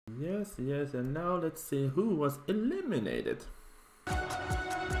Yes, yes, and now let's see who was eliminated.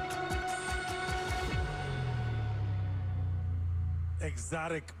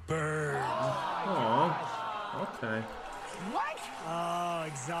 Exotic Bird. Oh, okay. What? Oh,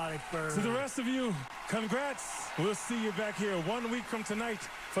 Exotic Bird. To the rest of you, congrats. We'll see you back here 1 week from tonight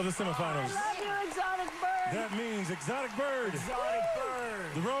for the semifinals. I love you, Exotic Bird. That means Exotic Bird. Exotic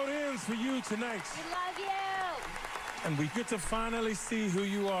Bird. The road ends for you tonight. We love you. And we get to finally see who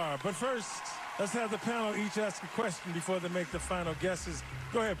you are. But first, let's have the panel each ask a question before they make the final guesses.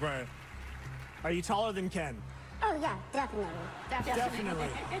 Go ahead, Brian. Are you taller than Ken? Oh, yeah, definitely. Definitely.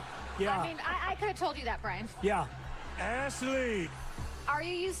 Yeah. I mean, I could have told you that, Brian. Yeah. Ashley. Are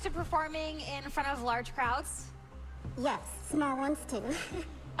you used to performing in front of large crowds? Yes, small ones too.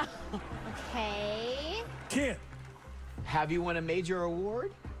 Okay. Ken. Have you won a major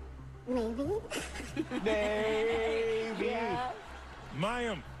award? Maybe. Maybe. Yeah.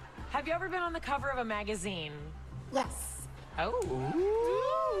 Mayim. Have you ever been on the cover of a magazine? Yes. Oh.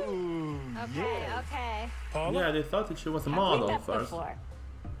 Okay, okay. Paula? Yeah, they thought that she was a model I've first. before.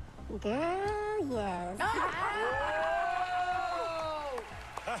 Girl, yes.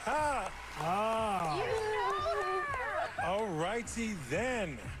 Ah. All righty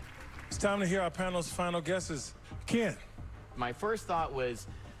then. It's time to hear our panel's final guesses. Ken. My first thought was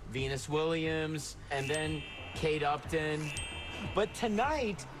Venus Williams and then Kate Upton. But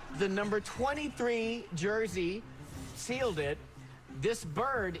tonight, the number 23 jersey sealed it. This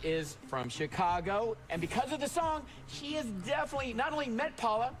bird is from Chicago, and because of the song, she has definitely not only met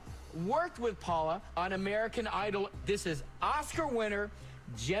Paula, worked with Paula on American Idol. This is Oscar winner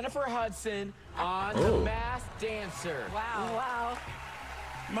Jennifer Hudson on The Masked Dancer. Wow. Wow.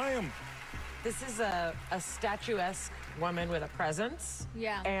 Mayim. This is a statuesque woman with a presence.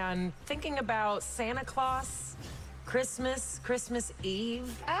 Yeah. And thinking about Santa Claus, Christmas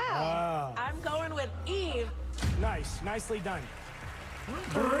Eve. Oh. I'm going with Eve. Nice. Nicely done.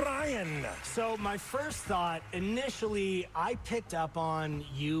 Brian. So my first thought, initially, I picked up on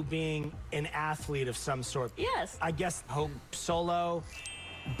you being an athlete of some sort. Yes. I guess Hope Solo.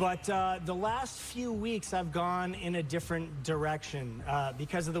 But the last few weeks, I've gone in a different direction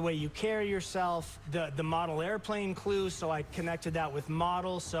because of the way you carry yourself, the model airplane clue, so I connected that with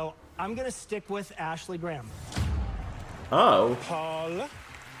model. So I'm going to stick with Ashley Graham. Oh. Paula.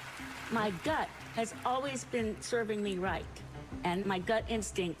 My gut has always been serving me right. And my gut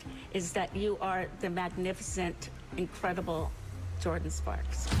instinct is that you are the magnificent, incredible Jordin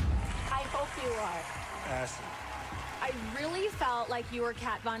Sparkes. I hope you are. Ashley. I really felt like you were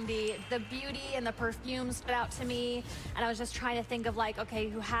Kat Von D. The beauty and the perfume stood out to me, and I was just trying to think of like, okay,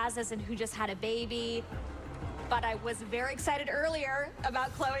 who has this and who just had a baby. But I was very excited earlier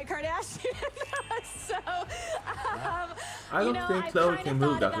about Khloe Kardashian. So, I don't think Khloe can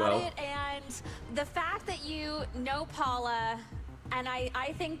move that well. And the fact that you know Paula, and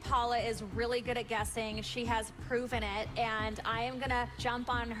I think Paula is really good at guessing. She has proven it, and I am gonna jump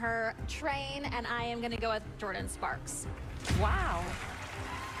on her train, and I am gonna go with Jordin Sparkes. Wow.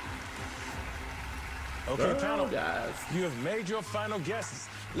 Okay, panel. Guys. You have made your final guesses.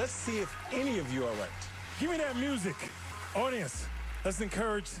 Let's see if any of you are right. Give me that music. Audience, let's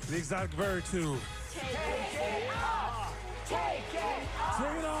encourage the Exotic Bird to Take it off. Take it off.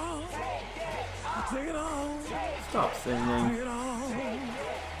 take it off. Take it off. Stop Take singing. it off.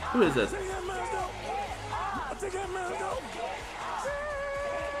 Who is it? Take that mask off. Take that mask off.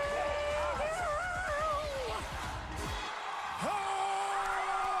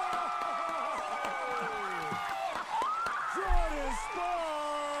 Jordin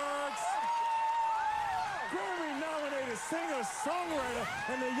Sparkes, Grammy-nominated singer-songwriter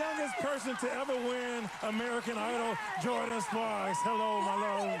and the youngest person to ever win American Idol, Jordin Sparkes. Hello, my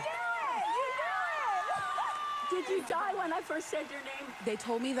love. Did you die when I first said your name? They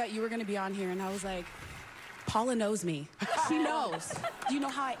told me that you were going to be on here, and I was like, Paula knows me. She knows. You know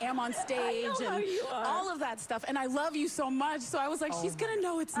how I am on stage and all of that stuff. And I love you so much. So I was like, she's going to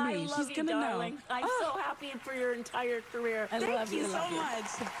know it's me. She's going to know. I'm so happy for your entire career. I love you so much.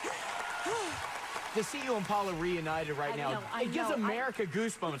 To see you and Paula reunited right now, it gives America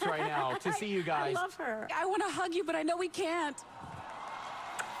goosebumps right now to see you guys. I love her. I want to hug you, but I know we can't.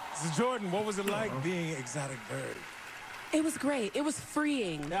 So Jordin, what was it like being Exotic Bird? It was great. It was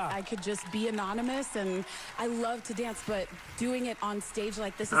freeing. Yeah. I could just be anonymous, and I love to dance, but doing it on stage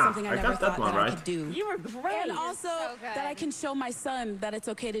like this is something I never got that thought one that I right. could do. You were great. And also so good. that I can show my son that it's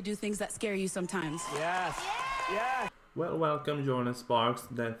okay to do things that scare you sometimes. Yes. Yes. Well, welcome, Jordin Sparkes.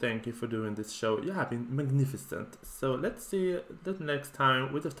 Then thank you for doing this show. You have been magnificent. So let's see the next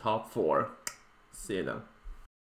time with the top 4. See you then.